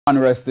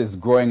Unrest is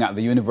growing at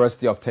the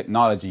University of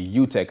Technology,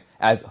 UTECH,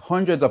 as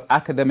hundreds of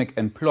academic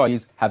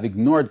employees have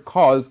ignored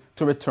calls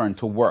to return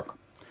to work.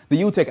 The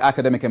UTECH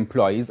academic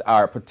employees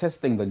are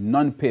protesting the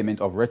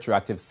non-payment of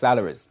retroactive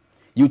salaries.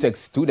 UTECH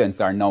students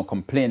are now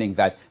complaining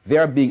that they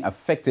are being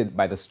affected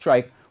by the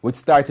strike, which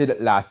started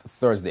last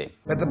Thursday.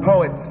 But the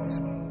poets,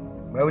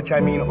 by which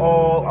I mean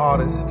all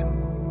artists,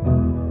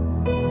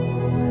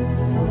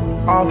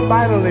 are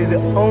finally the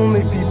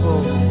only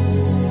people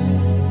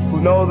who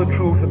know the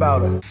truth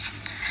about us.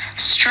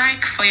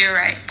 Strike for your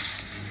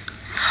rights.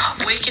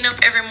 Waking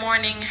up every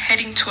morning,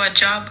 heading to a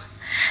job,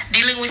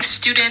 dealing with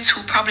students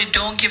who probably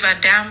don't give a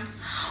damn,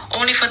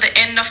 only for the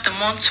end of the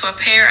month to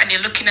appear and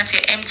you're looking at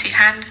your empty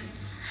hand.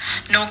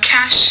 No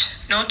cash,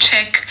 no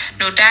check,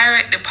 no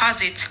direct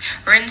deposit,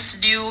 rents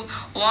due,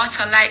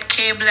 water, light,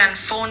 cable and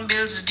phone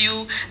bills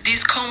due.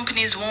 These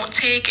companies won't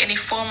take any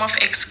form of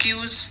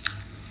excuse.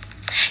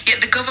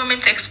 Yet the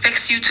government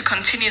expects you to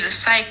continue the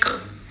cycle.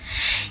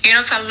 You're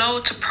not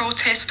allowed to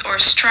protest or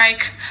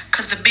strike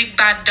because the big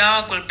bad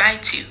dog will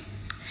bite you.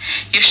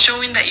 You're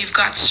showing that you've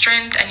got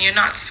strength and you're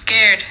not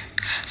scared.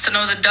 So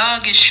now the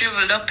dog is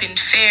shriveled up in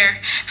fear,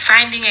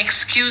 finding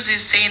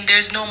excuses saying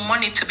there's no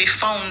money to be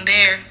found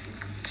there.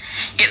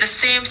 Yet the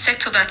same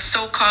sector that's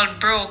so-called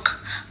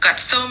broke got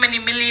so many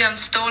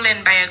millions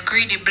stolen by a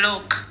greedy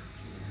bloke.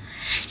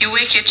 You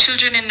wake your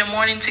children in the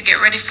morning to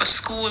get ready for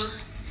school.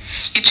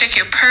 You check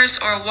your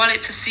purse or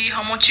wallet to see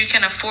how much you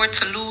can afford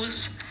to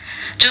lose,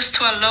 just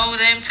to allow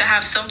them to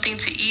have something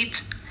to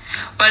eat,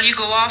 while you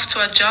go off to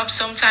a job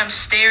sometimes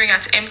staring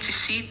at empty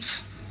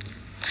seats.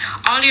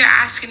 All you're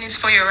asking is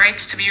for your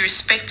rights to be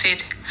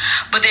respected,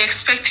 but they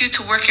expect you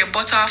to work your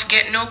butt off,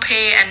 get no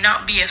pay, and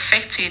not be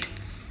affected.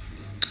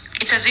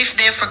 It's as if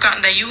they've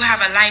forgotten that you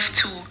have a life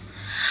too.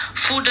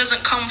 Food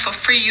doesn't come for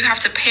free, you have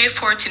to pay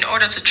for it in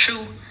order to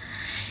chew.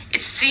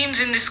 It seems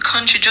in this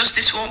country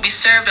justice won't be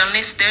served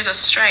unless there's a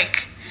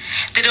strike.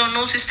 They don't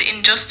notice the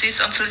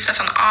injustice until it's at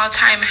an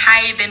all-time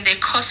high, then they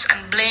cuss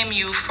and blame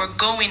you for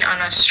going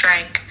on a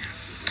strike.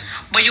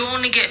 But you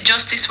only get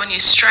justice when you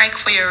strike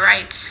for your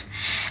rights.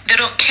 They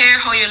don't care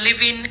how you're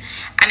living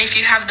and if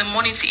you have the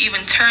money to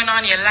even turn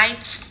on your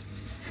lights.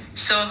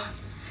 So,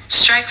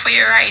 strike for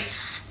your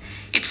rights.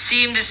 It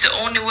seems it's the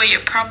only way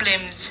your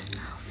problems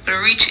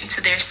will reach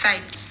into their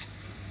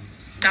sights.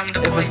 Damn the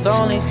point. If it's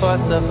only for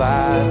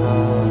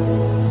survival,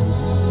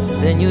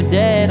 then you're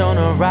dead on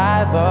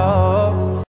arrival.